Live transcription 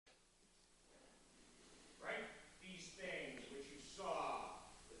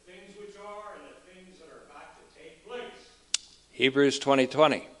Hebrews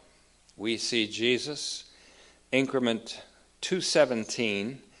 2020, we see Jesus. Increment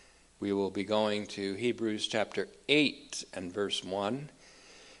 217, we will be going to Hebrews chapter 8 and verse 1.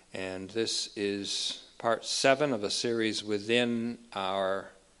 And this is part 7 of a series within our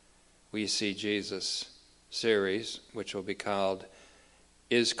We See Jesus series, which will be called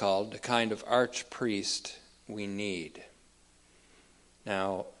The Kind of Archpriest We Need.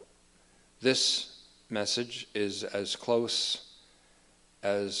 Now, this message is as close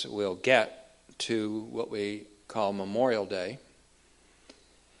as we'll get to what we call Memorial Day.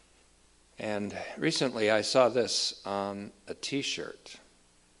 And recently I saw this on a t-shirt.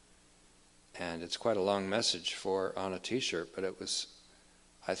 And it's quite a long message on a t-shirt, but it was,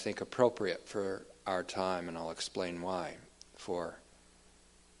 I think, appropriate for our time, and I'll explain why, for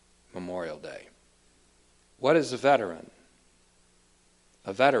Memorial Day. What is a veteran?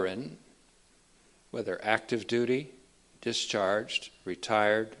 A veteran, whether active duty, discharged,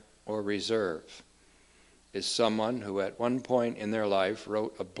 retired, or reserve, is someone who at one point in their life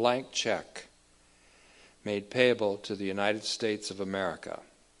wrote a blank check made payable to the United States of America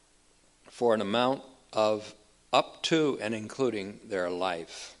for an amount of up to and including their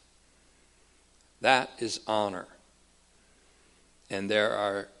life. That is honor. And there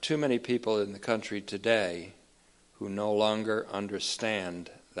are too many people in the country today who no longer understand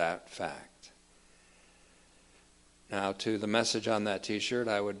that fact. Now, to the message on that t-shirt,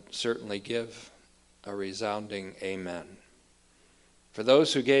 I would certainly give a resounding amen. For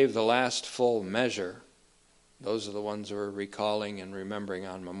those who gave the last full measure, those are the ones who are recalling and remembering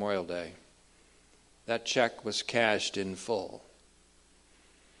on Memorial Day, that check was cashed in full.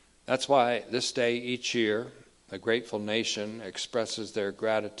 That's why this day each year, a grateful nation expresses their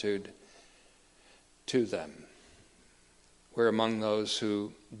gratitude to them. We're among those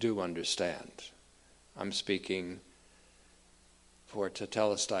who do understand. I'm speaking for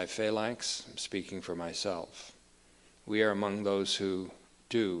Tetelestai Phalanx, I'm speaking for myself. We are among those who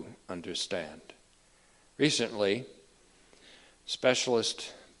do understand. Recently,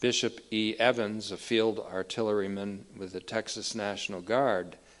 Specialist Bishop E. Evans, a field artilleryman with the Texas National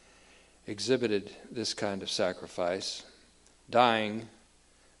Guard, exhibited this kind of sacrifice, dying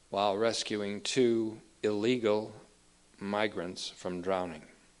while rescuing 2 illegal migrants from drowning.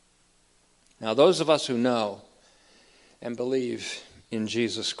 Now, those of us who know and believe in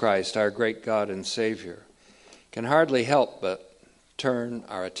Jesus Christ, our great God and Savior, can hardly help but turn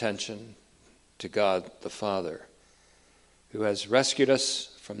our attention to God the Father, who has rescued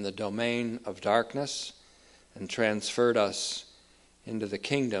us from the domain of darkness and transferred us into the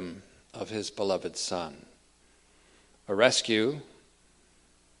kingdom of his beloved Son. A rescue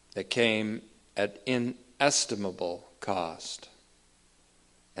that came at inestimable cost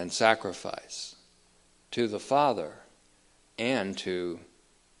and sacrifice to the Father and to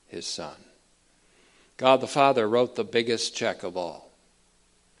his Son. God the Father wrote the biggest check of all.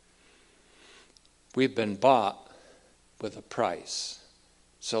 We've been bought with a price.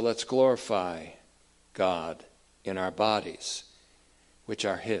 So let's glorify God in our bodies, which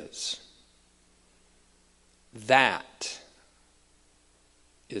are his. That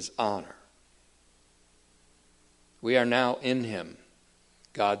is honor. We are now in him,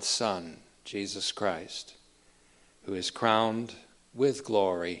 God's Son, Jesus Christ, who is crowned with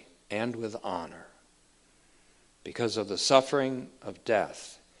glory and with honor because of the suffering of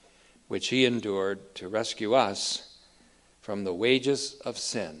death which he endured to rescue us from the wages of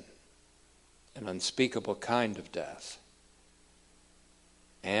sin, an unspeakable kind of death,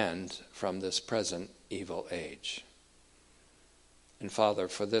 and from this present evil age. And Father,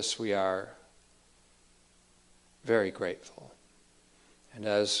 for this we are very grateful. And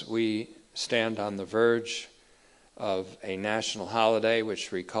as we stand on the verge of a national holiday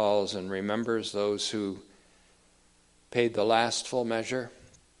which recalls and remembers those who paid the last full measure,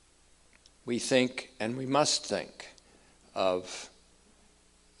 we think, and we must think, of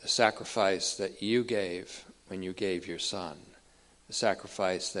the sacrifice that you gave when you gave your Son, the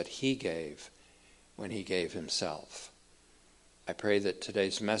sacrifice that he gave when he gave himself. I pray that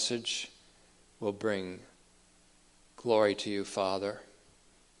today's message will bring glory to you, Father,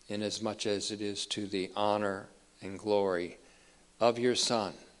 inasmuch as it is to the honor and glory of your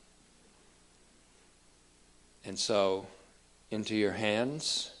Son. And so, into your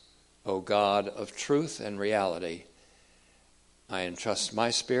hands, O God of truth and reality, I entrust my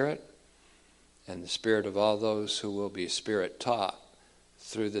spirit and the spirit of all those who will be spirit taught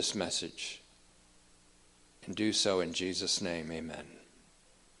through this message. And do so in Jesus' name, amen.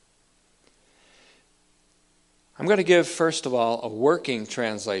 I'm going to give, first of all, a working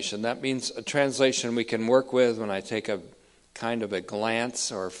translation. That means a translation we can work with when I take a kind of a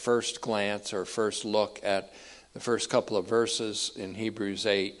glance or first look at the first couple of verses in Hebrews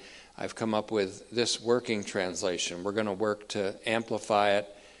 8, I've come up with this working translation. We're going to work to amplify it,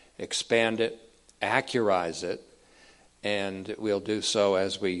 expand it, accurize it, and we'll do so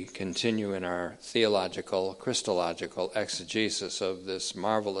as we continue in our theological, Christological exegesis of this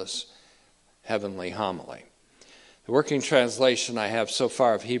marvelous heavenly homily. The working translation I have so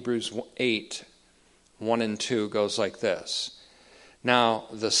far of Hebrews 8, 1 and 2 goes like this. Now,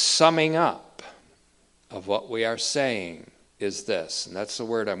 the summing up of what we are saying is this, and that's the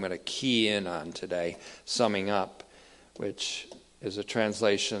word I'm going to key in on today, summing up, which is a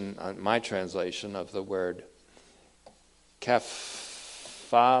translation, my translation of the word kephaleon,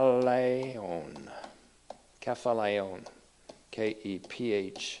 Kephaleon.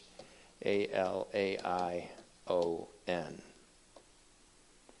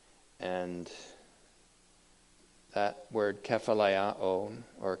 And that word kephaleon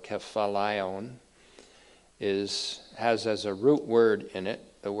or kephalion has as a root word in it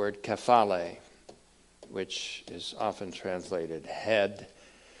the word kephale, which is often translated head,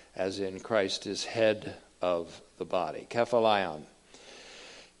 as in Christ is head of the body. Kephalion.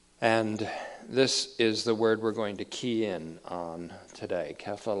 And this is the word we're going to key in on today.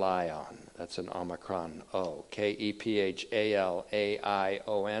 Kephalion. That's an Omicron O. Kephalion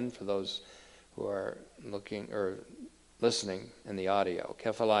for those who are looking or listening in the audio.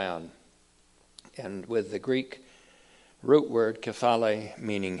 Kephalion. And with the Greek root word kephale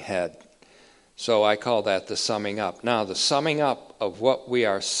meaning head. So I call that the summing up. Now, the summing up of what we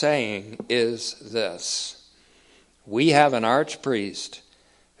are saying is this. We have an archpriest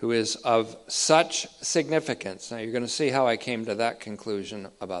who is of such significance. Now, you're going to see how I came to that conclusion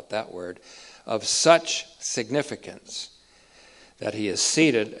about that word. Of such significance that he is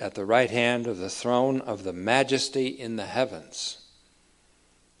seated at the right hand of the throne of the majesty in the heavens.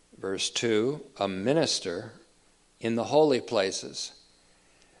 Verse 2, a minister in the holy places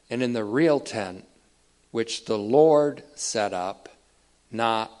and in the real tent which the Lord set up,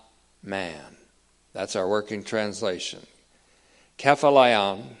 not man. That's our working translation.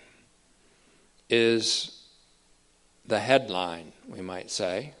 Kephalion is the headline, we might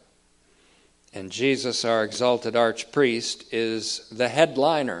say. And Jesus, our exalted archpriest, is the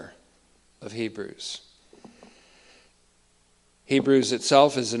headliner of Hebrews. Hebrews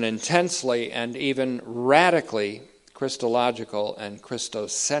itself is an intensely and even radically Christological and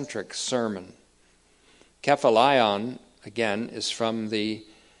Christocentric sermon. Kephalion, again, is from the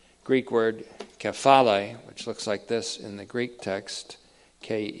Greek word kephale, which looks like this in the Greek text,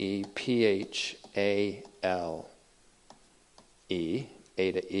 Kephale, A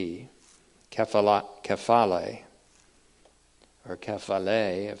to E, kephale, or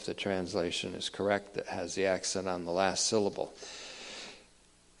kephale, if the translation is correct, that has the accent on the last syllable.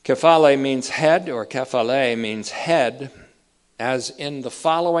 Kephale means head, or kephale means head, as in the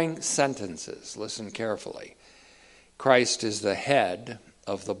following sentences. Listen carefully. Christ is the head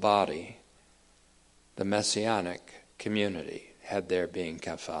of the body, the messianic community, head there being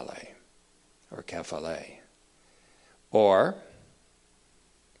kephale, or kephale. Or,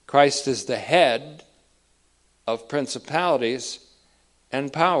 Christ is the head of principalities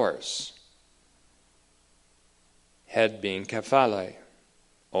and powers, head being kephale.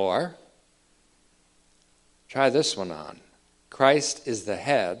 Or, try this one on. Christ is the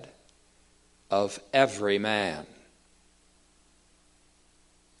head of every man.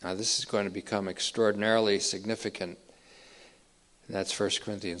 Now, this is going to become extraordinarily significant. And that's 1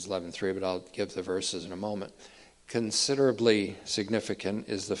 Corinthians 11:3, but I'll give the verses in a moment. Considerably significant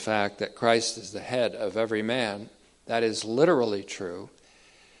is the fact that Christ is the head of every man. That is literally true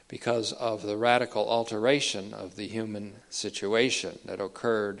because of the radical alteration of the human situation that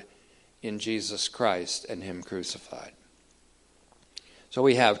occurred in Jesus Christ and him crucified. So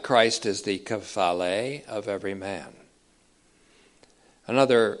we have Christ as the kephale of every man.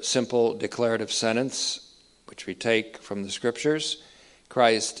 Another simple declarative sentence, which we take from the Scriptures,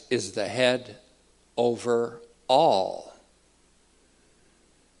 Christ is the head over all.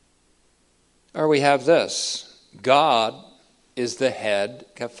 Or we have this, God is the head,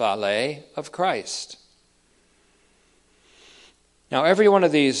 kephale, of Christ. Now, every one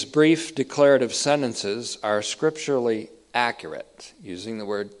of these brief declarative sentences are scripturally accurate, using the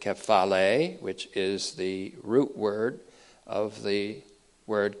word kephale, which is the root word of the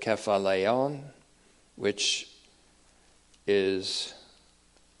word kephaleon, which is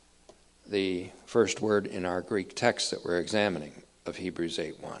the first word in our Greek text that we're examining of Hebrews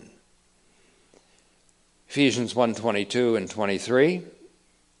 8:1. Ephesians 1:22 and 23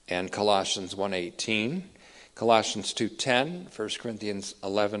 and Colossians 1:18 Colossians 2:10, 1 Corinthians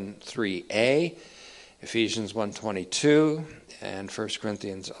 11:3a, Ephesians 1:22, and 1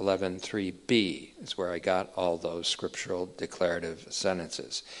 Corinthians 11:3b is where I got all those scriptural declarative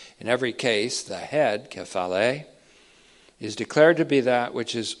sentences. In every case, the head, kephale, is declared to be that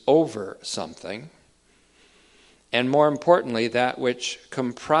which is over something, and more importantly, that which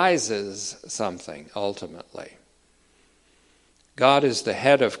comprises something ultimately. God is the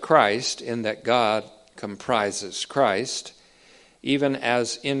head of Christ in that God comprises Christ, even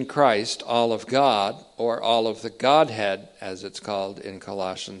as in Christ all of God, or all of the Godhead, as it's called in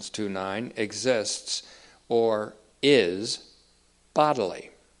Colossians 2:9, exists or is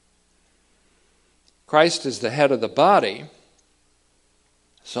bodily. Christ is the head of the body,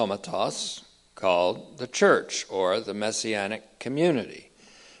 somatos, called the church or the messianic community,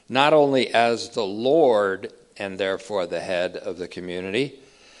 not only as the Lord and therefore the head of the community,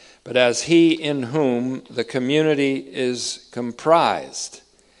 but as he in whom the community is comprised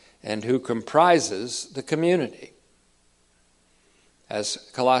and who comprises the community. As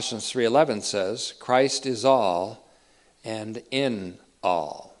Colossians 3:11 says, Christ is all and in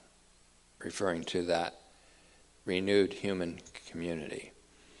all, referring to that renewed human community.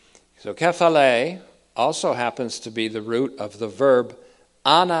 So kephale also happens to be the root of the verb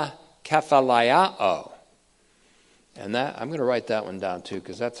anakephaleao. And that, I'm going to write that one down too,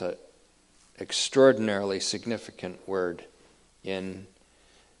 because that's an extraordinarily significant word in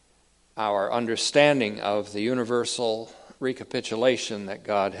our understanding of the universal recapitulation that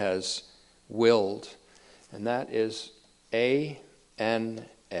God has willed. And that is A-N-A.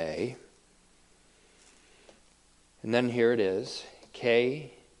 And then here it is,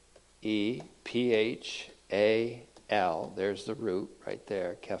 K-E-P-H-A-L. There's the root right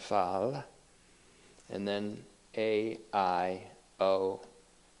there, kephal. And then A-I-O,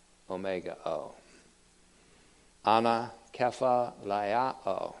 omega O.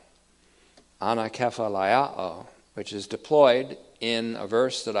 Anakephaleao. Anakephaleao, which is deployed in a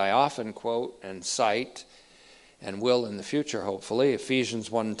verse that I often quote and cite, and will in the future, hopefully, Ephesians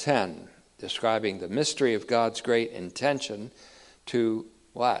 1:10, describing the mystery of God's great intention to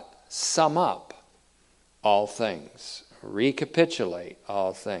what? Sum up all things, recapitulate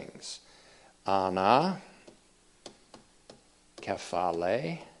all things. Ana,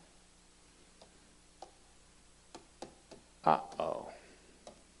 kephale,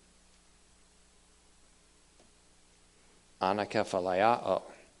 Anakephaleao.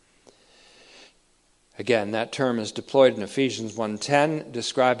 Again, that term is deployed in Ephesians 1:10,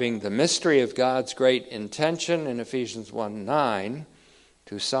 describing the mystery of God's great intention in Ephesians 1:9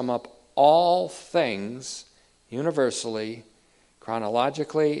 to sum up all things universally,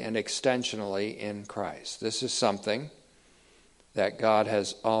 chronologically, and extensionally in Christ. This is something that God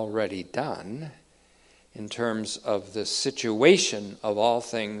has already done in terms of the situation of all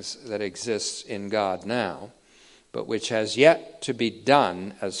things that exists in God now, but which has yet to be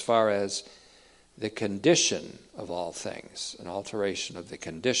done as far as the condition of all things, an alteration of the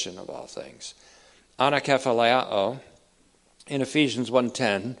condition of all things. Anakephaleao in Ephesians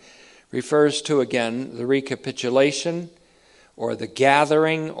 1:10 refers to, again, the recapitulation or the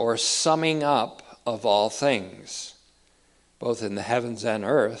gathering or summing up of all things, both in the heavens and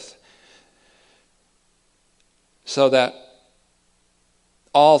earth, so that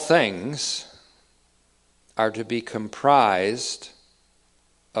all things are to be comprised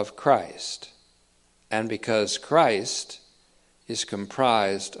of Christ. And because Christ is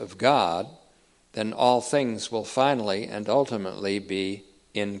comprised of God, then all things will finally and ultimately be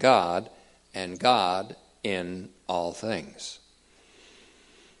in God, and God in all things.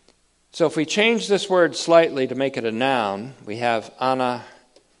 So if we change this word slightly to make it a noun, we have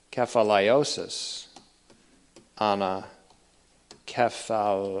anakephalaiosis.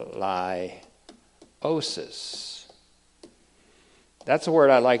 Anakephalaiosis. That's a word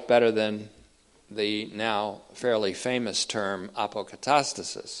I like better than the now fairly famous term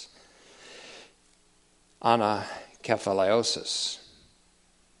apokatastasis. Anakephalaiosis.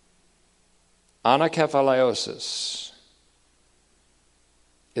 Anakephalaiosis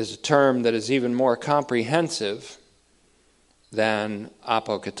is a term that is even more comprehensive than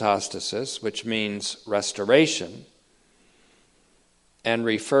apokatastasis, which means restoration, and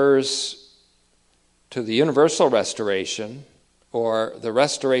refers to the universal restoration, or the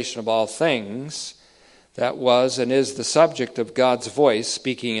restoration of all things, that was and is the subject of God's voice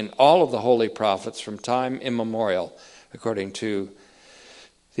speaking in all of the holy prophets from time immemorial, according to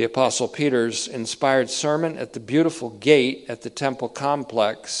the Apostle Peter's inspired sermon at the beautiful gate at the temple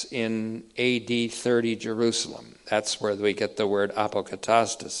complex in AD 30 Jerusalem. That's where we get the word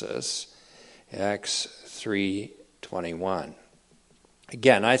apokatastasis, Acts 3:21.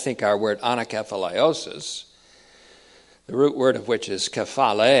 Again, I think our word anakephalaiosis, the root word of which is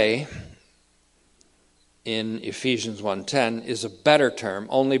kephale, in Ephesians 1:10, is a better term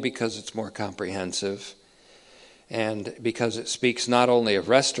only because it's more comprehensive and because it speaks not only of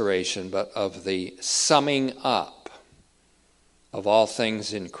restoration but of the summing up of all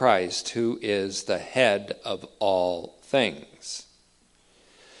things in Christ, who is the head of all things.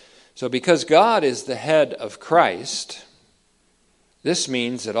 So because God is the head of Christ, this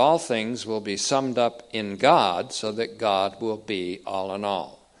means that all things will be summed up in God so that God will be all in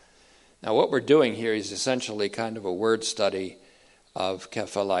all. Now what we're doing here is essentially kind of a word study of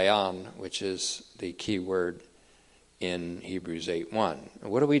kephalion, which is the key word in Hebrews 8:1.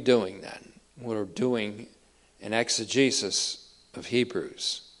 What are we doing then? We're doing an exegesis of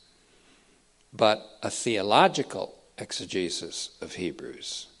Hebrews, but a theological exegesis of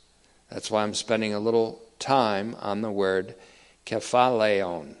Hebrews. That's why I'm spending a little time on the word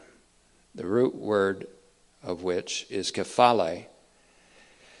kephaleon, the root word of which is kephale,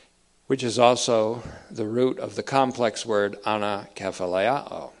 which is also the root of the complex word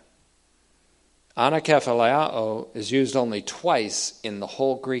anakephaleao. Anakephaleao is used only twice in the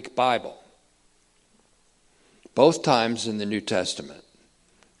whole Greek Bible. Both times in the New Testament.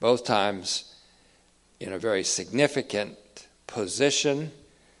 Both times in a very significant position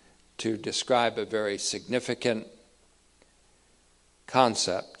to describe a very significant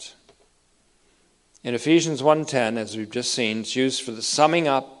concept. In Ephesians 1:10, as we've just seen, it's used for the summing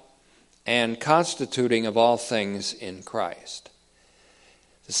up and constituting of all things in Christ.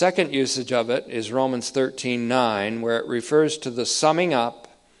 The second usage of it is Romans 13:9, where it refers to the summing up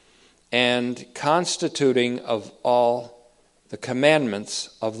and constituting of all the commandments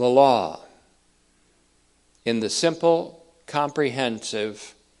of the law in the simple,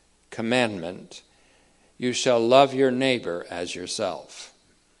 comprehensive commandment, you shall love your neighbor as yourself.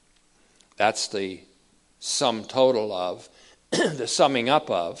 That's the sum total of, the summing up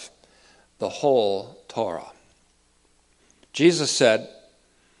of the whole Torah. Jesus said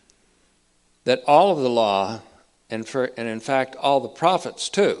that all of the law, and in fact all the prophets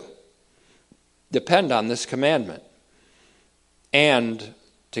too, depend on this commandment. And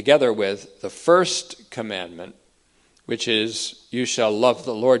together with the first commandment, which is, you shall love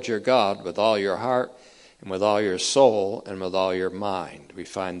the Lord your God with all your heart and with all your soul and with all your mind. We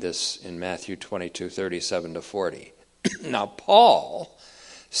find this in Matthew 22:37-40. Now Paul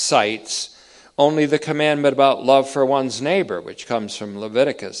cites only the commandment about love for one's neighbor, which comes from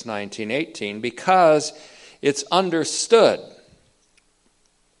Leviticus 19:18, because it's understood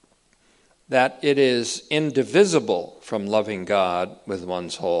that it is indivisible from loving God with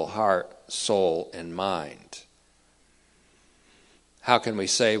one's whole heart, soul, and mind. How can we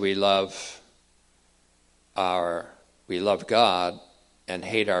say we love God and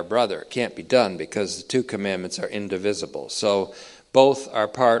hate our brother? It can't be done because the two commandments are indivisible. So both are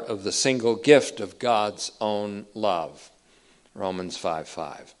part of the single gift of God's own love. Romans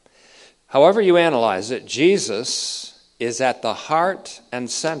 5:5. However you analyze it, Jesus is at the heart and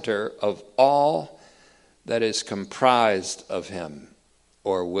center of all that is comprised of him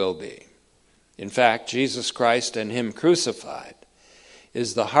or will be. In fact, Jesus Christ and him crucified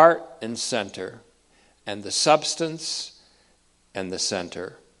is the heart and center and the substance and the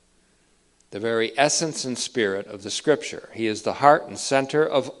center, the very essence and spirit of the Scripture. He is the heart and center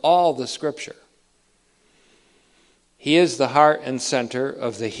of all the Scripture. He is the heart and center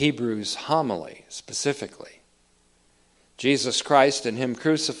of the Hebrews homily specifically. Jesus Christ and him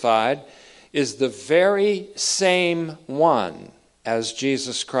crucified is the very same one as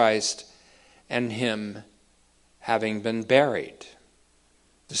Jesus Christ and him having been buried.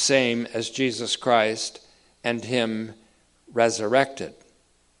 The same as Jesus Christ and him resurrected.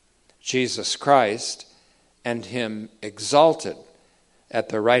 Jesus Christ and him exalted at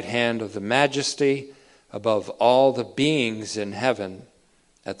the right hand of the Majesty above all the beings in heaven,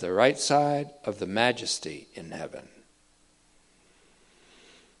 at the right side of the Majesty in heaven.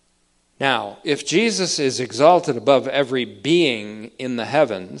 Now, if Jesus is exalted above every being in the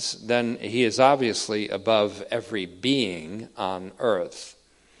heavens, then he is obviously above every being on earth.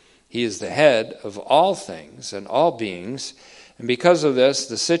 He is the head of all things and all beings, and because of this,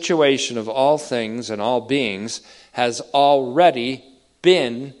 the situation of all things and all beings has already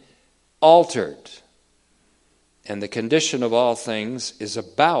been altered. And the condition of all things is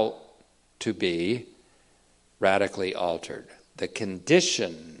about to be radically altered. The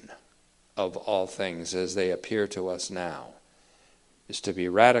condition of all things as they appear to us now is to be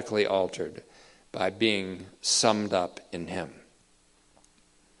radically altered by being summed up in him.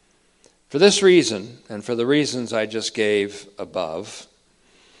 For this reason, and for the reasons I just gave above,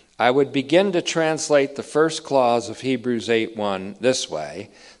 I would begin to translate the first clause of Hebrews 8:1 this way,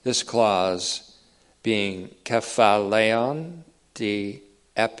 this clause being kephaleon di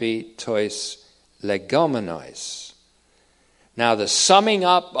epi tois legomenos. Now the summing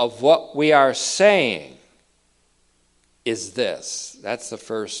up of what we are saying is this. That's the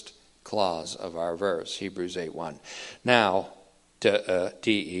first clause of our verse, Hebrews 8:1. Now,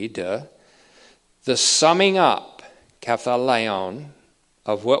 the summing up, kephaleon,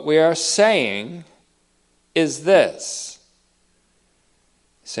 of what we are saying is this.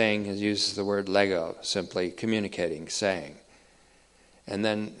 Saying uses the word lego, simply communicating, saying. And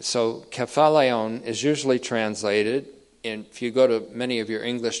then, so kephaleon is usually translated, if you go to many of your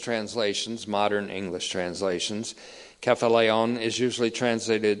English translations, modern English translations, kephaleon is usually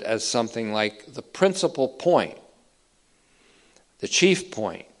translated as something like the principal point, the chief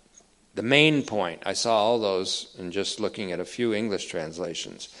point, the main point. I saw all those in just looking at a few English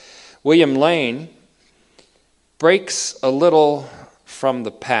translations. William Lane breaks a little from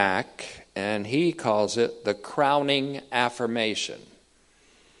the pack, and he calls it the crowning affirmation.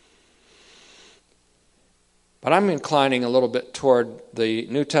 But I'm inclining a little bit toward the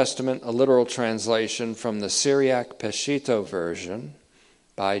New Testament, a literal translation from the Syriac Peshitta version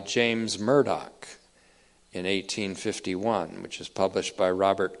by James Murdoch in 1851, which is published by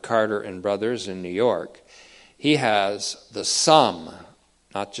Robert Carter and Brothers in New York. He has the sum,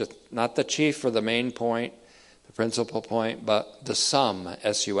 not the chief or the main point, the principal point, but the sum,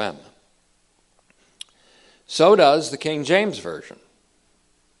 S-U-M. So does the King James Version.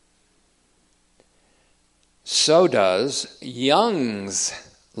 So does Young's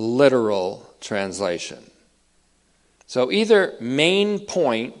literal translation. So either main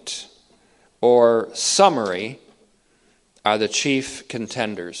point or summary are the chief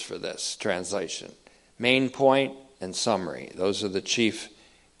contenders for this translation. Main point and summary, those are the chief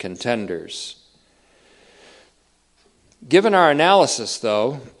contenders. Given our analysis,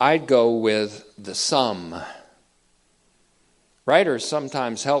 though, I'd go with the sum. Writers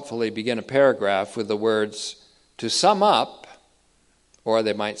sometimes helpfully begin a paragraph with the words, to sum up, or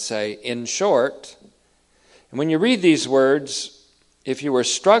they might say, in short. And when you read these words, if you were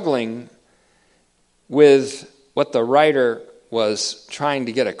struggling with what the writer was trying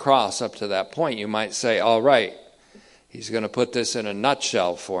to get across up to that point, you might say, all right, he's going to put this in a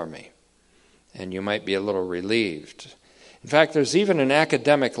nutshell for me. And you might be a little relieved. In fact, there's even an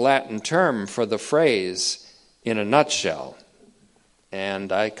academic Latin term for the phrase, in a nutshell.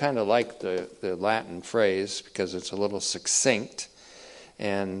 And I kind of like the Latin phrase because it's a little succinct.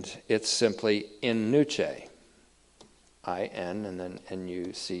 And it's simply in nuce. I-N and then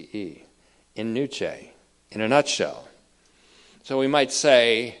N-U-C-E. In nuce, in a nutshell. So we might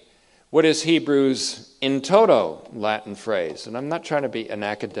say, what is Hebrews in toto Latin phrase? And I'm not trying to be an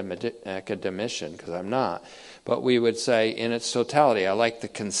academician, because I'm not. But we would say, in its totality. I like the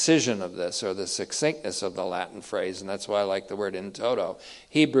concision of this, or the succinctness of the Latin phrase, and that's why I like the word in toto.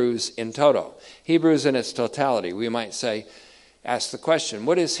 Hebrews in toto. Hebrews in its totality. We might say, ask the question,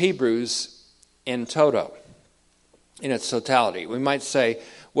 what is Hebrews in toto? In its totality. We might say,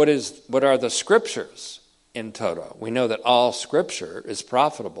 what are the scriptures in toto? We know that all scripture is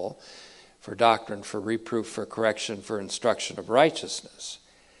profitable for doctrine, for reproof, for correction, for instruction of righteousness,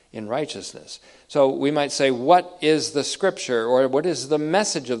 in righteousness. So we might say, what is the scripture, or what is the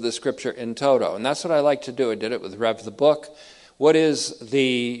message of the scripture in toto? And that's what I like to do. I did it with Rev the Book. What is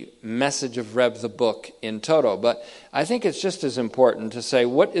the message of Rev the Book in toto? But I think it's just as important to say,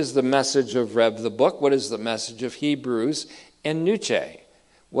 what is the message of Rev the Book? What is the message of Hebrews in nuce?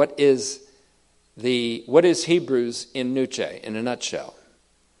 What is Hebrews in nuce, in a nutshell?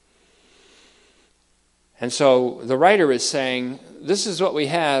 And so the writer is saying, this is what we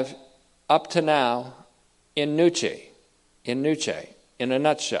have up to now in nuce, in a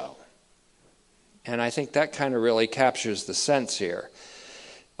nutshell. And I think that kind of really captures the sense here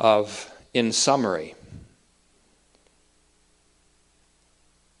of in summary.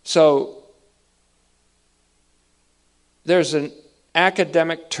 So there's an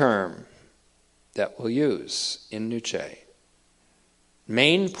academic term that we'll use in nuce.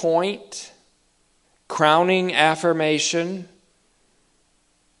 Main point, crowning affirmation,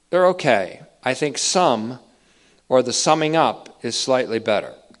 they're okay. I think sum, or the summing up, is slightly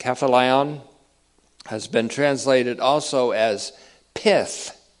better. Kephaleon has been translated also as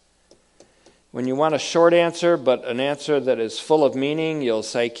pith. When you want a short answer, but an answer that is full of meaning, you'll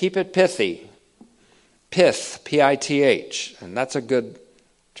say, keep it pithy. Pith, P-I-T-H. And that's a good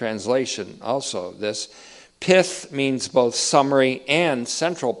translation also of this. Pith means both summary and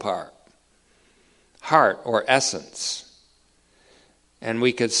central part. heart or essence. And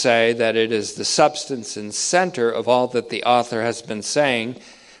we could say that it is the substance and center of all that the author has been saying,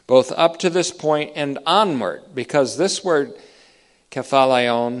 both up to this point and onward, because this word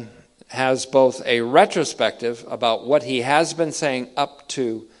kephalion has both a retrospective about what he has been saying up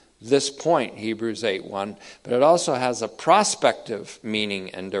to this point, Hebrews 8:1, but it also has a prospective meaning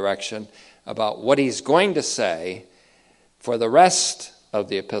and direction about what he's going to say for the rest of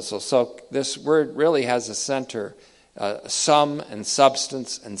the epistle. So this word really has a center, sum and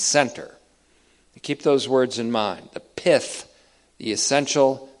substance and center. Keep those words in mind. The pith, the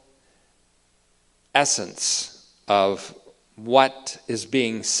essential essence of what is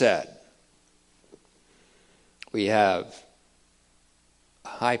being said. We have a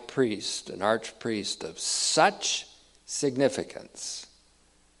high priest, an archpriest of such significance.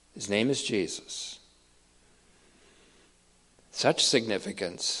 His name is Jesus. Such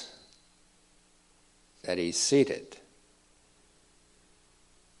significance that he's seated,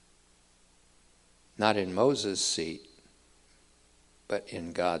 not in Moses' seat, but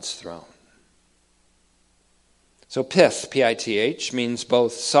in God's throne. So pith, P-I-T-H, means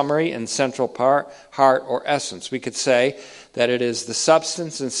both summary and central part, heart, or essence. We could say that it is the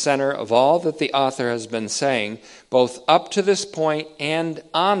substance and center of all that the author has been saying, both up to this point and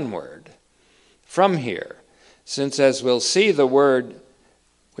onward from here. Since, as we'll see, the word,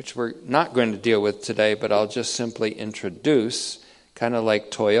 which we're not going to deal with today, but I'll just simply introduce, kind of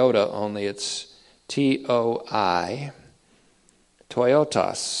like Toyota, only it's T-O-I,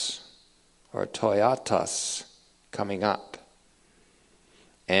 Toyotas, or Toyotas, coming up.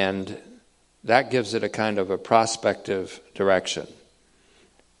 And that gives it a kind of a prospective direction.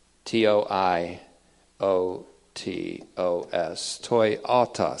 T-O-I-O-T-O-S,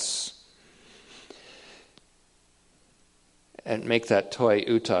 Toyotas. And make that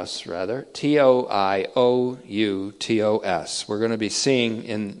toiutos, rather. T-O-I-O-U-T-O-S. We're going to be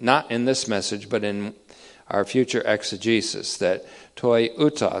seeing, not in this message, but in our future exegesis, that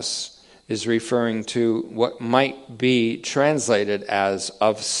toiutos is referring to what might be translated as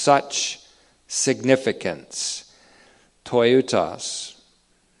of such significance. Toiutos,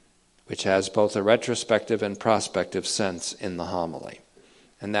 which has both a retrospective and prospective sense in the homily.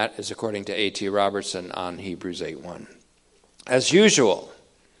 And that is according to A.T. Robertson on Hebrews 8:1. As usual,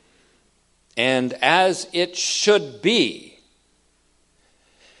 and as it should be,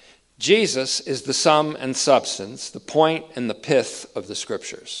 Jesus is the sum and substance, the point and the pith of the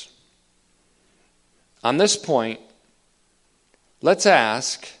Scriptures. On this point, let's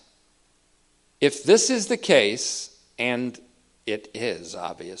ask, if this is the case, and it is,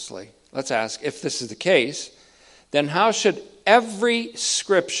 obviously, let's ask, if this is the case, then how should every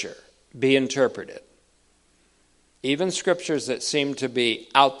Scripture be interpreted? Even Scriptures that seem to be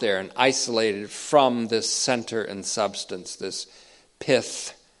out there and isolated from this center and substance, this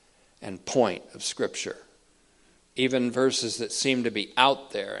pith and point of Scripture. Even verses that seem to be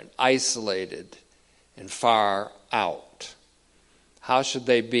out there and isolated and far out. How should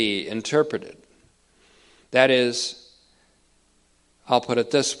they be interpreted? That is, I'll put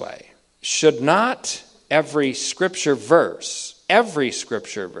it this way. Should not every Scripture verse,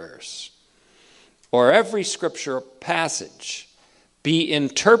 or every Scripture passage be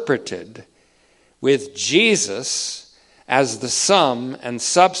interpreted with Jesus as the sum and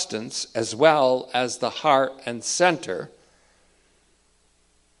substance as well as the heart and center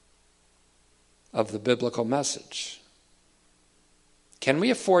of the biblical message? Can we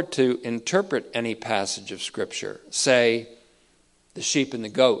afford to interpret any passage of Scripture, say the sheep and the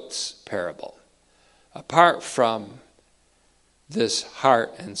goats parable, apart from this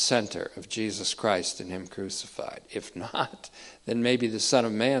heart and center of Jesus Christ and Him crucified? If not, then maybe the Son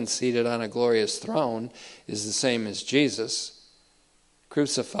of Man seated on a glorious throne is the same as Jesus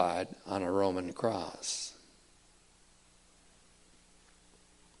crucified on a Roman cross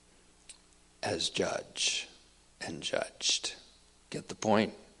as judge and judged. Get the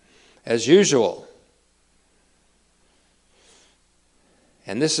point? As usual.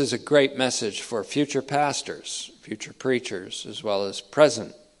 And this is a great message for future pastors, future preachers, as well as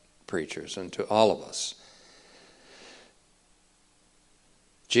present preachers, and to all of us.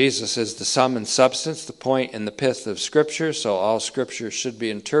 Jesus is the sum and substance, the point and the pith of Scripture, so all Scripture should be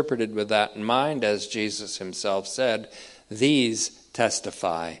interpreted with that in mind. As Jesus himself said, these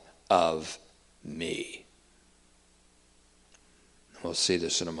testify of me. We'll see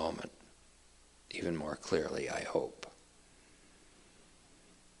this in a moment, even more clearly, I hope.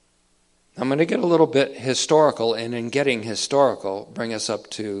 I'm going to get a little bit historical, and in getting historical, bring us up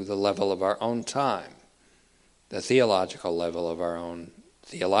to the level of our own time, the theological level of our own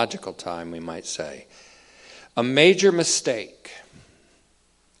theological time, we might say. A major mistake,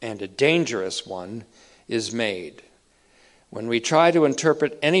 and a dangerous one, is made when we try to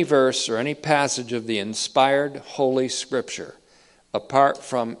interpret any verse or any passage of the inspired Holy Scripture apart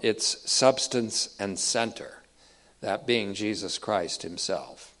from its substance and center, that being Jesus Christ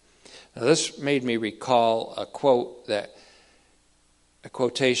himself. Now, this made me recall a quotation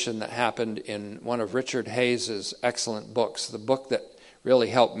that happened in one of Richard Hayes' excellent books, the book that really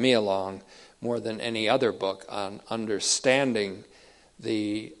helped me along more than any other book on understanding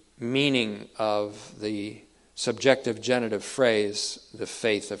the meaning of the subjective genitive phrase, the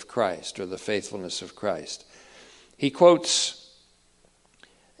faith of Christ, or the faithfulness of Christ. He quotes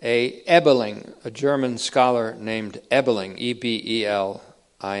a Ebeling, a German scholar named Ebeling, Ebeling,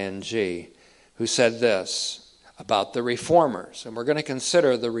 who said this about the Reformers. And we're going to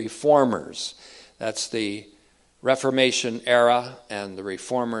consider the Reformers. That's the Reformation era and the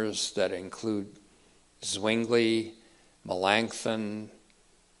Reformers that include Zwingli, Melanchthon,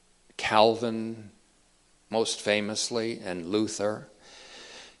 Calvin, most famously, and Luther.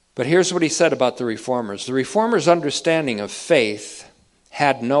 But here's what he said about the Reformers. The Reformers' understanding of faith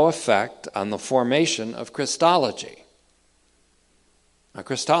had no effect on the formation of Christology. Now,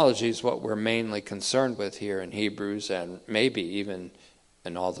 Christology is what we're mainly concerned with here in Hebrews and maybe even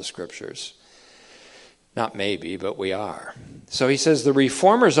in all the Scriptures. Not maybe, but we are. So he says the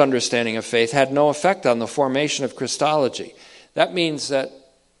Reformers' understanding of faith had no effect on the formation of Christology. That means that,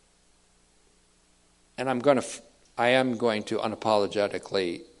 and I am going to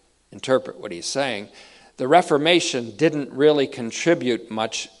unapologetically interpret what he's saying, the Reformation didn't really contribute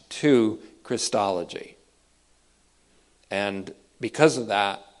much to Christology. And because of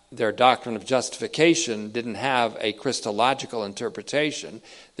that, their doctrine of justification didn't have a Christological interpretation.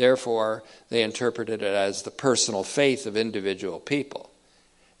 Therefore, they interpreted it as the personal faith of individual people.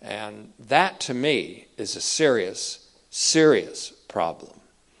 And that, to me, is a serious, serious problem.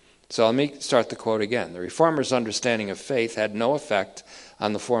 So let me start the quote again. The Reformers' understanding of faith had no effect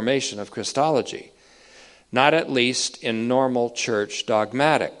on the formation of Christology, not at least in normal church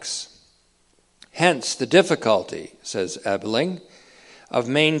dogmatics. Hence the difficulty, says Ebeling, of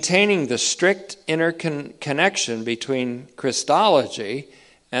maintaining the strict interconnection between Christology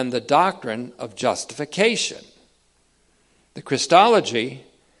and the doctrine of justification. The Christology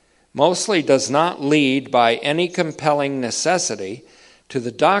mostly does not lead by any compelling necessity to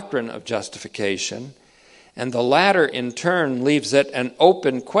the doctrine of justification, and the latter in turn leaves it an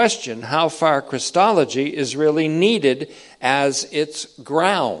open question how far Christology is really needed as its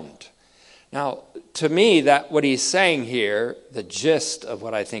ground. Now, to me, that what he's saying here, the gist of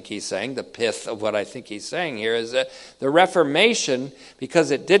what I think he's saying, the pith of what I think he's saying here, is that the Reformation,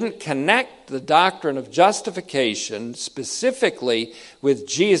 because it didn't connect the doctrine of justification specifically with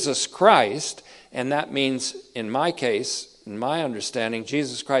Jesus Christ, and that means, in my case, in my understanding,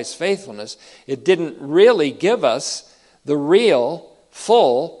 Jesus Christ's faithfulness, it didn't really give us the real,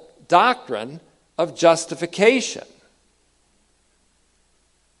 full doctrine of justification.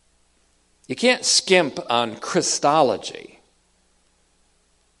 You can't skimp on Christology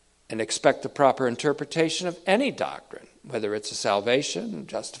and expect the proper interpretation of any doctrine, whether it's a salvation,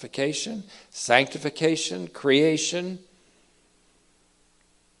 justification, sanctification, creation.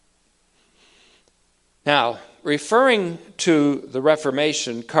 Now, referring to the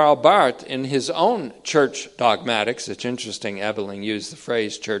Reformation, Karl Barth, in his own church dogmatics, it's interesting Ebeling used the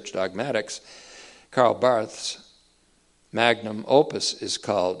phrase church dogmatics, Karl Barth's magnum opus is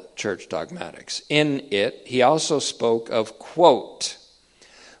called Church Dogmatics. In it, he also spoke of, quote,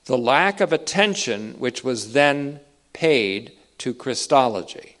 the lack of attention which was then paid to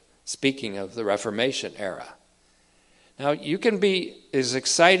Christology, speaking of the Reformation era. Now, you can be as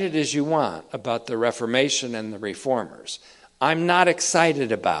excited as you want about the Reformation and the Reformers. I'm not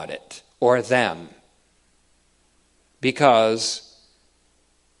excited about it or them because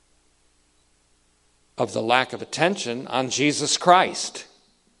of the lack of attention on Jesus Christ,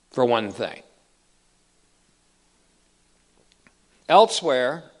 for one thing.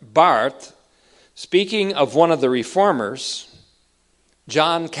 Elsewhere, Barth, speaking of one of the Reformers,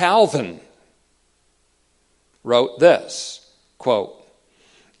 John Calvin, wrote this, quote,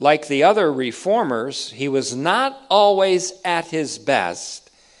 like the other Reformers, he was not always at his best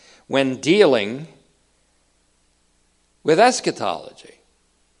when dealing with eschatology.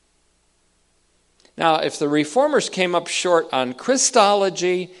 Now, if the Reformers came up short on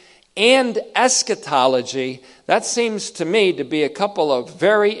Christology and eschatology, that seems to me to be a couple of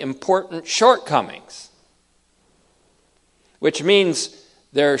very important shortcomings, which means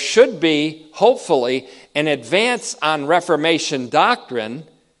there should be, hopefully, an advance on Reformation doctrine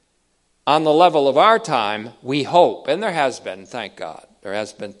on the level of our time, we hope. And there has been, thank God. There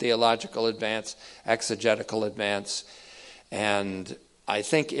has been theological advance, exegetical advance. And I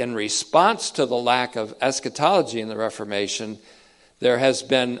think in response to the lack of eschatology in the Reformation, there has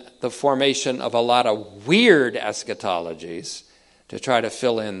been the formation of a lot of weird eschatologies to try to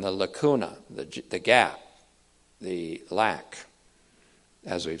fill in the lacuna, the gap, the lack,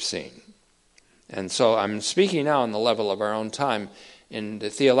 as we've seen. And so I'm speaking now on the level of our own time, in the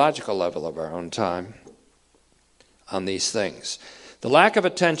theological level of our own time, on these things. The lack of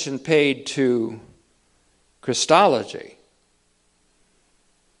attention paid to Christology,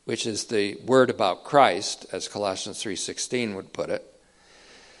 which is the word about Christ, as Colossians 3:16 would put it,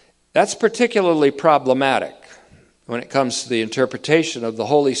 that's particularly problematic when it comes to the interpretation of the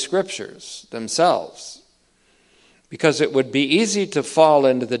Holy Scriptures themselves, because it would be easy to fall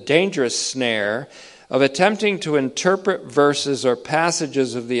into the dangerous snare of attempting to interpret verses or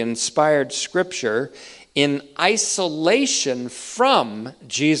passages of the inspired Scripture in isolation from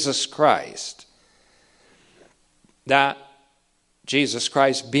Jesus Christ. That Jesus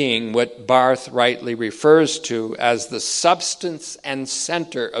Christ being what Barth rightly refers to as the substance and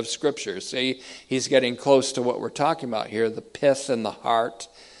center of Scripture. See, he's getting close to what we're talking about here, the pith and the heart,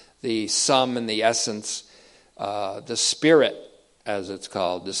 the sum and the essence, the spirit, as it's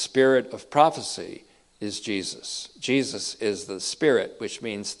called, the spirit of prophecy is Jesus. Jesus is the spirit, which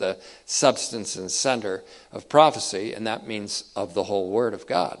means the substance and center of prophecy, and that means of the whole Word of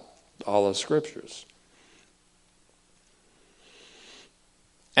God, all the Scriptures.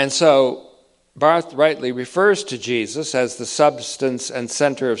 And so Barth rightly refers to Jesus as the substance and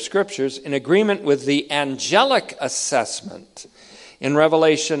center of Scriptures in agreement with the angelic assessment in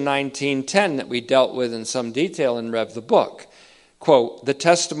Revelation 19:10 that we dealt with in some detail in Rev the Book. Quote, the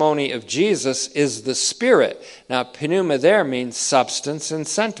testimony of Jesus is the Spirit. Now, pneuma there means substance and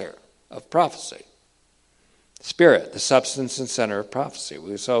center of prophecy. Spirit, the substance and center of prophecy.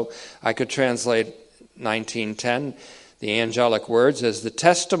 So I could translate 19:10, the angelic words, as the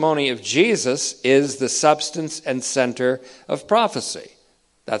testimony of Jesus is the substance and center of prophecy.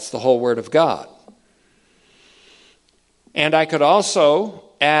 That's the whole Word of God. And I could also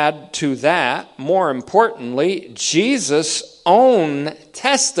add to that, more importantly, Jesus' own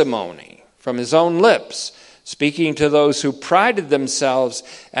testimony from his own lips, speaking to those who prided themselves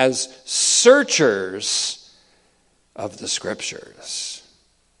as searchers of the Scriptures.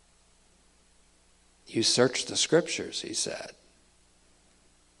 You search the Scriptures, he said,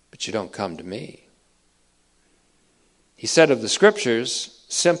 but you don't come to me. He said of the Scriptures,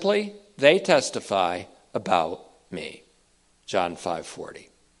 simply, they testify about me. John 5:40.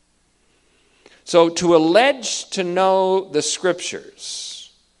 So to allege to know the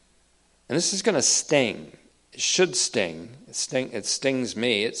Scriptures, and this is going to sting, it should sting, it stings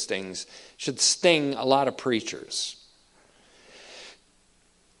me, should sting a lot of preachers.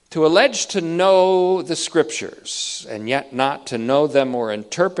 To allege to know the Scriptures, and yet not to know them or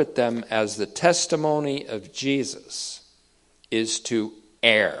interpret them as the testimony of Jesus, is to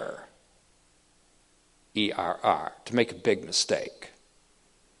err. E-R-R, to make a big mistake.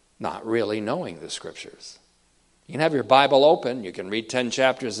 Not really knowing the Scriptures. You can have your Bible open, you can read 10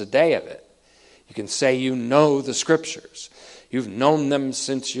 chapters a day of it. You can say you know the Scriptures. You've known them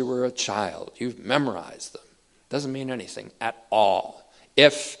since you were a child. You've memorized them. Doesn't mean anything at all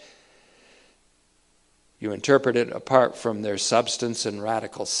if you interpret it apart from their substance and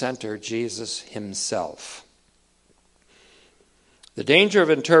radical center, Jesus himself. The danger of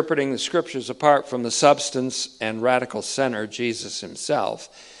interpreting the Scriptures apart from the substance and radical center, Jesus himself,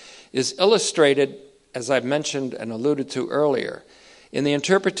 is illustrated, as I mentioned and alluded to earlier, in the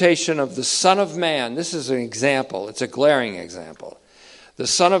interpretation of the Son of Man. This is an example. It's a glaring example. The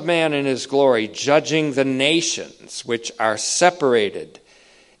Son of Man in his glory, judging the nations which are separated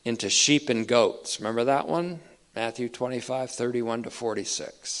into sheep and goats. Remember that one? Matthew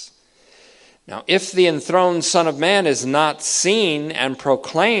 25:31-46. Now, if the enthroned Son of Man is not seen and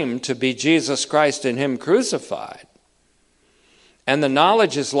proclaimed to be Jesus Christ and him crucified, and the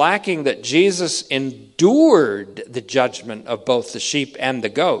knowledge is lacking that Jesus endured the judgment of both the sheep and the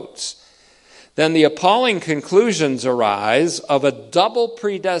goats, then the appalling conclusions arise of a double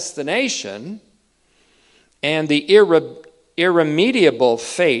predestination and the irremediable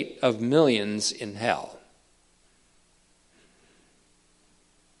fate of millions in hell.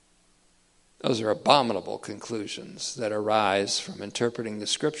 Those are abominable conclusions that arise from interpreting the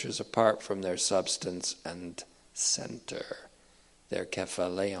Scriptures apart from their substance and center, their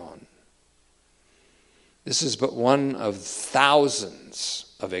kephaleon. This is but one of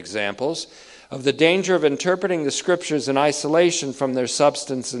thousands of examples of the danger of interpreting the Scriptures in isolation from their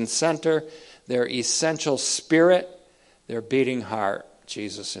substance and center, their essential spirit, their beating heart,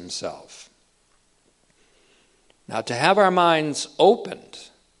 Jesus himself. Now, to have our minds opened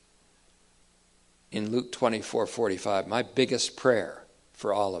in Luke 24:45, my biggest prayer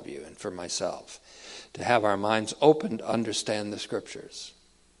for all of you and for myself, to have our minds open to understand the Scriptures.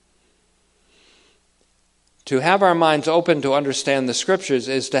 To have our minds open to understand the Scriptures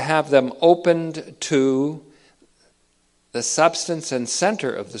is to have them opened to the substance and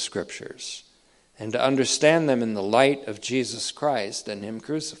center of the Scriptures, and to understand them in the light of Jesus Christ and him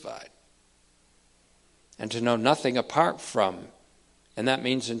crucified. And to know nothing apart from, and that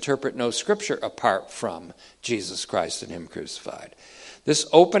means interpret no Scripture apart from Jesus Christ and him crucified. This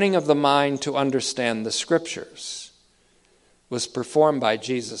opening of the mind to understand the Scriptures was performed by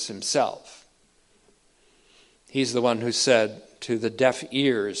Jesus himself. He's the one who said to the deaf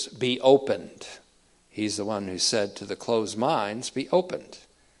ears, be opened. He's the one who said to the closed minds, be opened.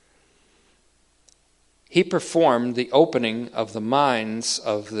 He performed the opening of the minds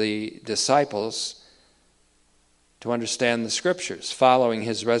of the disciples to understand the Scriptures following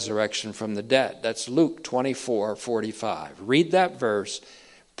his resurrection from the dead. That's Luke 24:45. Read that verse,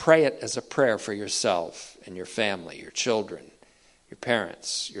 pray it as a prayer for yourself and your family, your children, your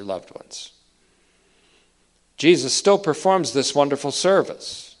parents, your loved ones. Jesus still performs this wonderful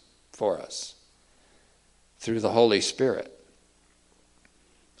service for us through the Holy Spirit.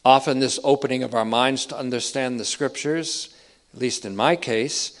 Often this opening of our minds to understand the Scriptures, at least in my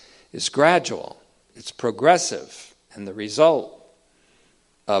case, is gradual. It's progressive, and the result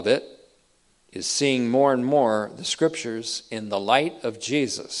of it is seeing more and more the Scriptures in the light of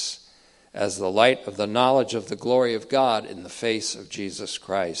Jesus, as the light of the knowledge of the glory of God in the face of Jesus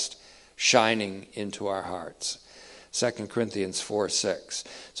Christ, shining into our hearts. 2 Corinthians 4:6.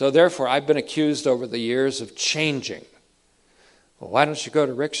 So therefore, I've been accused over the years of changing. Well, why don't you go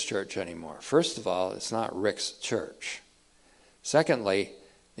to Rick's church anymore? First of all, it's not Rick's church. Secondly,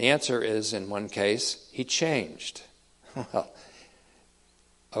 the answer is, in one case, he changed. Well,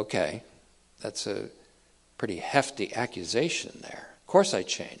 okay, that's a pretty hefty accusation there. Of course I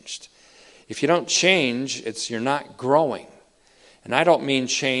changed. If you don't change, you're not growing. And I don't mean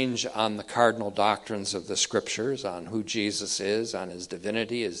change on the cardinal doctrines of the Scriptures, on who Jesus is, on his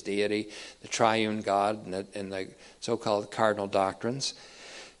divinity, his deity, the triune God, and the so-called cardinal doctrines.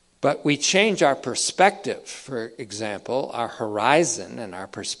 But we change our perspective, for example, our horizon and our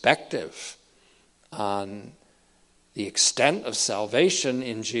perspective on the extent of salvation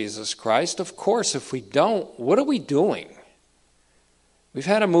in Jesus Christ. Of course, if we don't, what are we doing? We've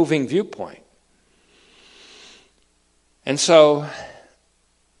had a moving viewpoint. And so,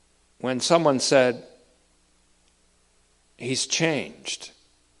 when someone said, he's changed,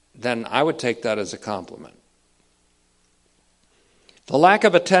 then I would take that as a compliment. The lack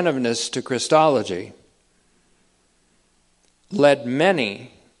of attentiveness to Christology led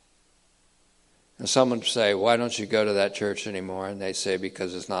many, and someone would say, why don't you go to that church anymore? And they say,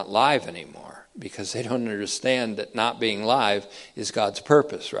 because it's not live anymore. Because they don't understand that not being live is God's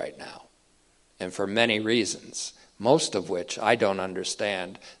purpose right now. And for many reasons. Most of which I don't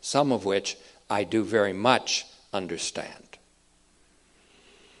understand, some of which I do very much understand.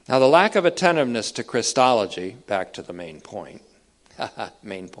 Now, the lack of attentiveness to Christology, back to the main point.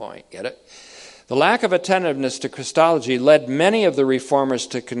 Main point, get it? The lack of attentiveness to Christology led many of the reformers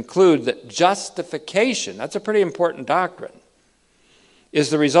to conclude that justification, that's a pretty important doctrine,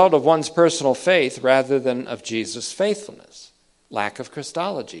 is the result of one's personal faith rather than of Jesus' faithfulness. Lack of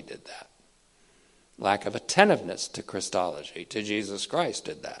Christology did that. Lack of attentiveness to Christology, to Jesus Christ,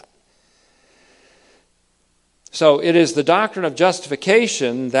 did that. So it is the doctrine of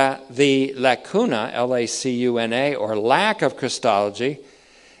justification that the lacuna, L-A-C-U-N-A, or lack of Christology,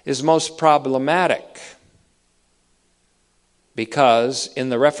 is most problematic. Because in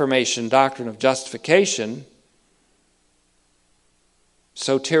the Reformation doctrine of justification,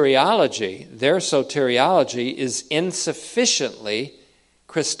 their soteriology is insufficiently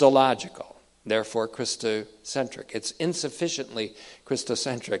Christological. Therefore, Christocentric. It's insufficiently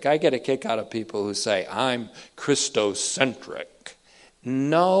Christocentric. I get a kick out of people who say, I'm Christocentric.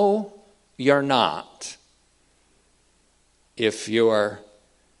 No, you're not. If your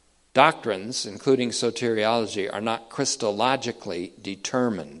doctrines, including soteriology, are not Christologically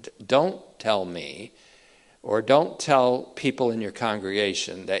determined, don't tell me, or don't tell people in your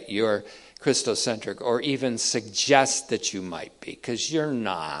congregation that you're Christocentric, or even suggest that you might be, because you're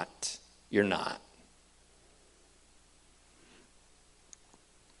not. You're not.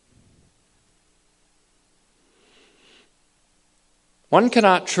 One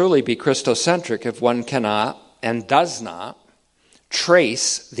cannot truly be Christocentric if one cannot and does not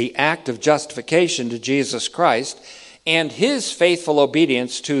trace the act of justification to Jesus Christ and his faithful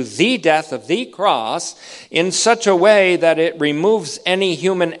obedience to the death of the cross in such a way that it removes any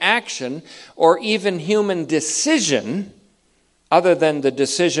human action or even human decision other than the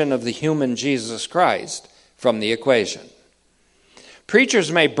decision of the human Jesus Christ from the equation.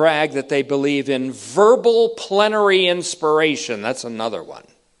 Preachers may brag that they believe in verbal plenary inspiration. That's another one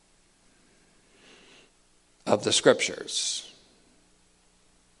of the Scriptures,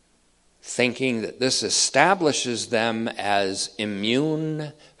 thinking that this establishes them as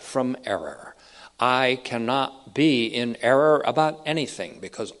immune from error. I cannot be in error about anything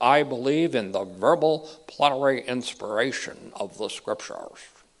because I believe in the verbal plenary inspiration of the Scriptures.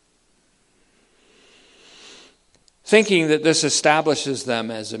 Thinking that this establishes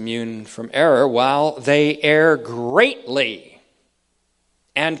them as immune from error, while they err greatly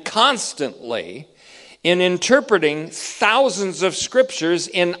and constantly in interpreting thousands of scriptures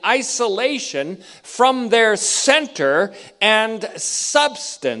in isolation from their center and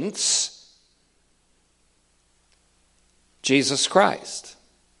substance, Jesus Christ.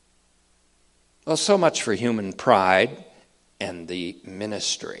 Well, so much for human pride and the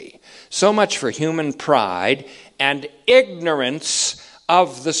ministry. So much for human pride and ignorance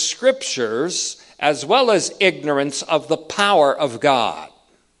of the Scriptures, as well as ignorance of the power of God.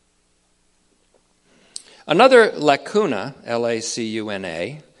 Another lacuna,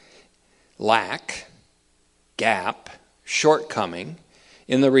 L-A-C-U-N-A, lack, gap, shortcoming,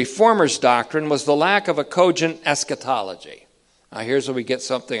 in the Reformers' doctrine was the lack of a cogent eschatology. Now here's where we get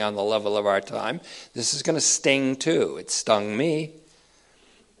something on the level of our time. This is going to sting too. It stung me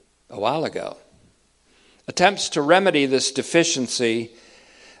a while ago. Attempts to remedy this deficiency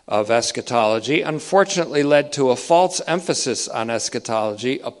of eschatology unfortunately led to a false emphasis on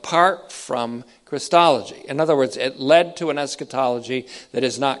eschatology apart from Christology. In other words, it led to an eschatology that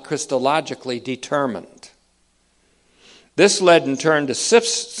is not Christologically determined. This led in turn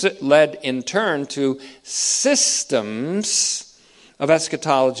to systems of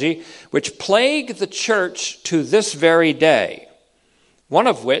eschatology which plague the church to this very day, one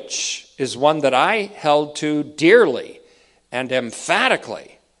of which is one that I held to dearly and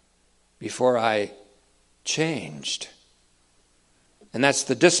emphatically before I changed. And that's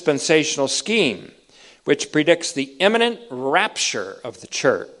the dispensational scheme, which predicts the imminent rapture of the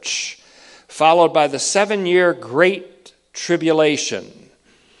church, followed by the 7-year Great Tribulation,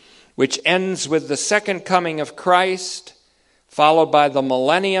 which ends with the second coming of Christ, followed by the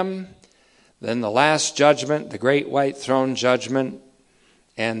millennium, then the last judgment, the great white throne judgment,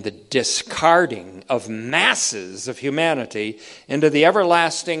 and the discarding of masses of humanity into the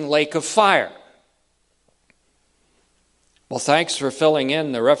everlasting lake of fire. Well, thanks for filling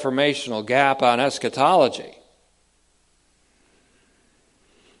in the reformational gap on eschatology.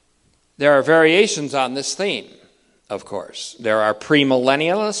 There are variations on this theme, of course. There are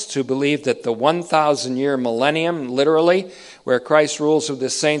premillennialists who believe that the 1,000-year millennium, literally, where Christ rules with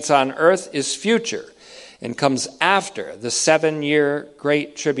his saints on earth, is future and comes after the 7-year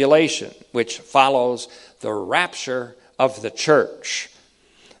Great Tribulation, which follows the rapture of the church.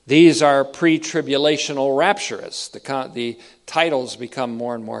 These are pre-tribulational rapturists. The titles become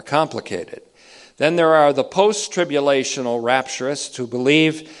more and more complicated. Then there are the post-tribulational rapturists who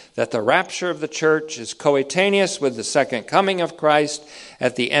believe that the rapture of the church is coetaneous with the second coming of Christ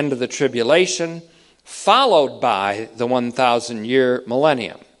at the end of the tribulation, followed by the 1,000-year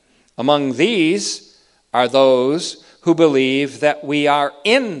millennium. Among these are those who believe that we are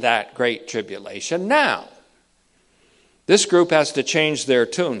in that great tribulation now. This group has to change their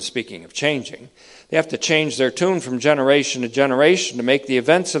tune, speaking of changing. They have to change their tune from generation to generation to make the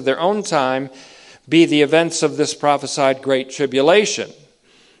events of their own time be the events of this prophesied great tribulation,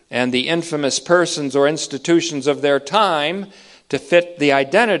 and the infamous persons or institutions of their time to fit the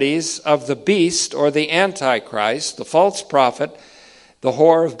identities of the beast or the Antichrist, the false prophet, the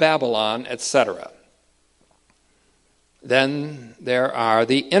whore of Babylon, etc. Then there are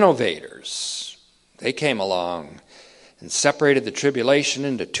the innovators. They came along and separated the tribulation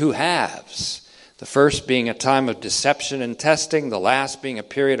into two halves. The first being a time of deception and testing, the last being a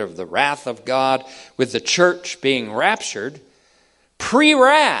period of the wrath of God, with the church being raptured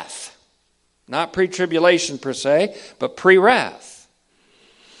pre-wrath. Not pre-tribulation per se, but pre-wrath.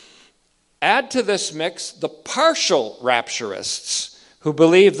 Add to this mix the partial rapturists who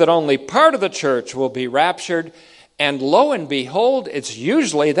believe that only part of the church will be raptured, and lo and behold, it's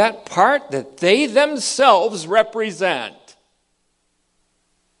usually that part that they themselves represent.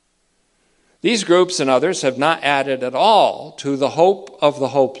 These groups and others have not added at all to the hope of the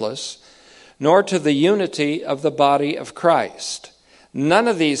hopeless, nor to the unity of the body of Christ. None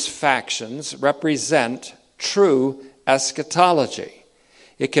of these factions represent true eschatology.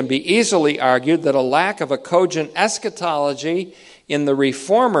 It can be easily argued that a lack of a cogent eschatology in the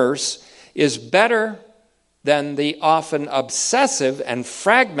reformers is better than the often obsessive and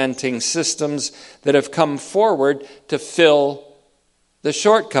fragmenting systems that have come forward to fill the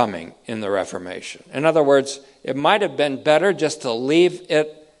shortcoming in the Reformation. In other words, it might have been better just to leave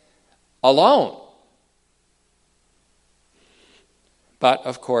it alone. But,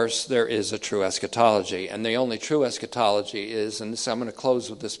 of course, there is a true eschatology, and the only true eschatology is, and I'm going to close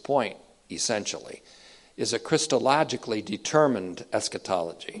with this point, essentially, is a Christologically determined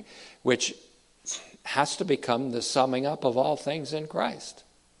eschatology, which has to become the summing up of all things in Christ.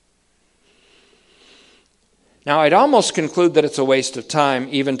 Now, I'd almost conclude that it's a waste of time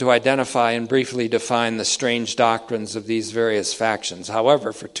even to identify and briefly define the strange doctrines of these various factions.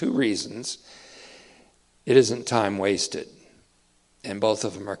 However, for two reasons, it isn't time wasted. And both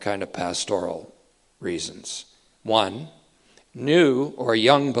of them are kind of pastoral reasons. One, new or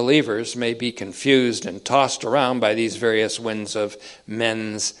young believers may be confused and tossed around by these various winds of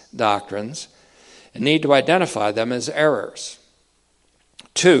men's doctrines and need to identify them as errors.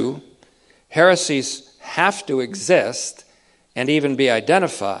 Two, heresies have to exist and even be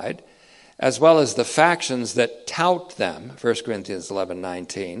identified, as well as the factions that tout them, 1 Corinthians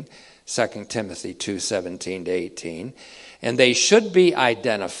 11:19, 2 Timothy 2:17-18, and they should be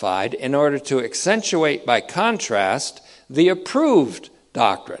identified in order to accentuate by contrast the approved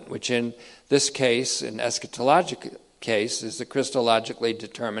doctrine, which in this case, in eschatological case, is the Christologically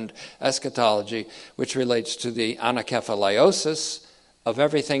determined eschatology, which relates to the anakephalaiosis of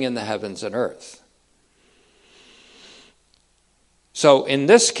everything in the heavens and earth. So in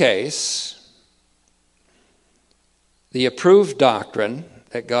this case, the approved doctrine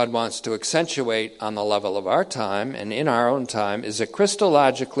that God wants to accentuate on the level of our time and in our own time is a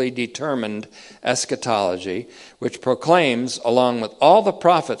Christologically determined eschatology, which proclaims, along with all the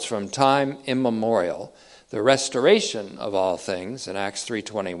prophets from time immemorial, the restoration of all things in Acts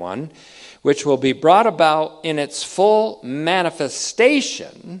 3:21, which will be brought about in its full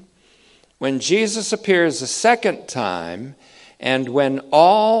manifestation when Jesus appears a second time and when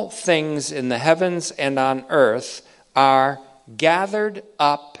all things in the heavens and on earth are gathered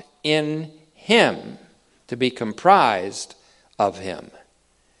up in him to be comprised of him.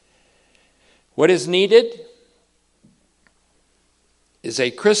 What is needed is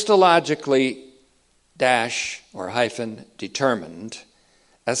a Christologically determined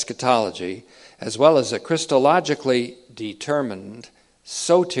eschatology, as well as a Christologically determined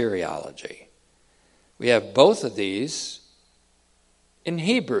soteriology. We have both of these in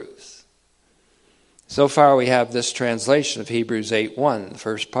Hebrews. So far we have this translation of Hebrews 8:1, the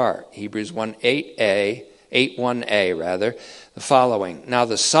first part. Hebrews 8:1a, the following. Now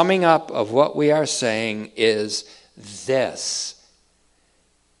the summing up of what we are saying is this.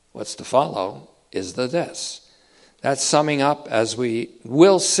 What's to follow is the this. That's summing up, as we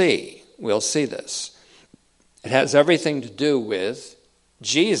will see. We'll see this. It has everything to do with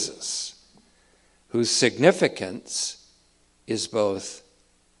Jesus, whose significance is both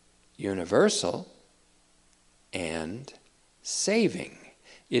universal and saving.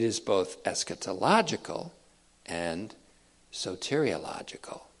 It is both eschatological and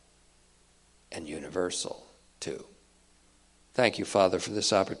soteriological and universal too. Thank you, Father, for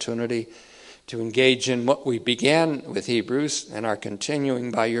this opportunity to engage in what we began with Hebrews and are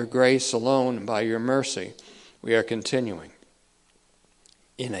continuing by your grace alone and by your mercy. We are continuing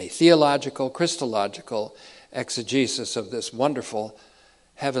in a theological, Christological exegesis of this wonderful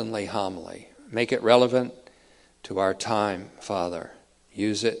heavenly homily. Make it relevant to our time, Father.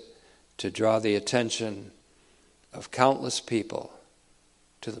 Use it to draw the attention of countless people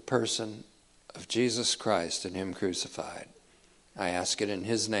to the person of Jesus Christ and him crucified. I ask it in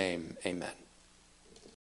his name. Amen.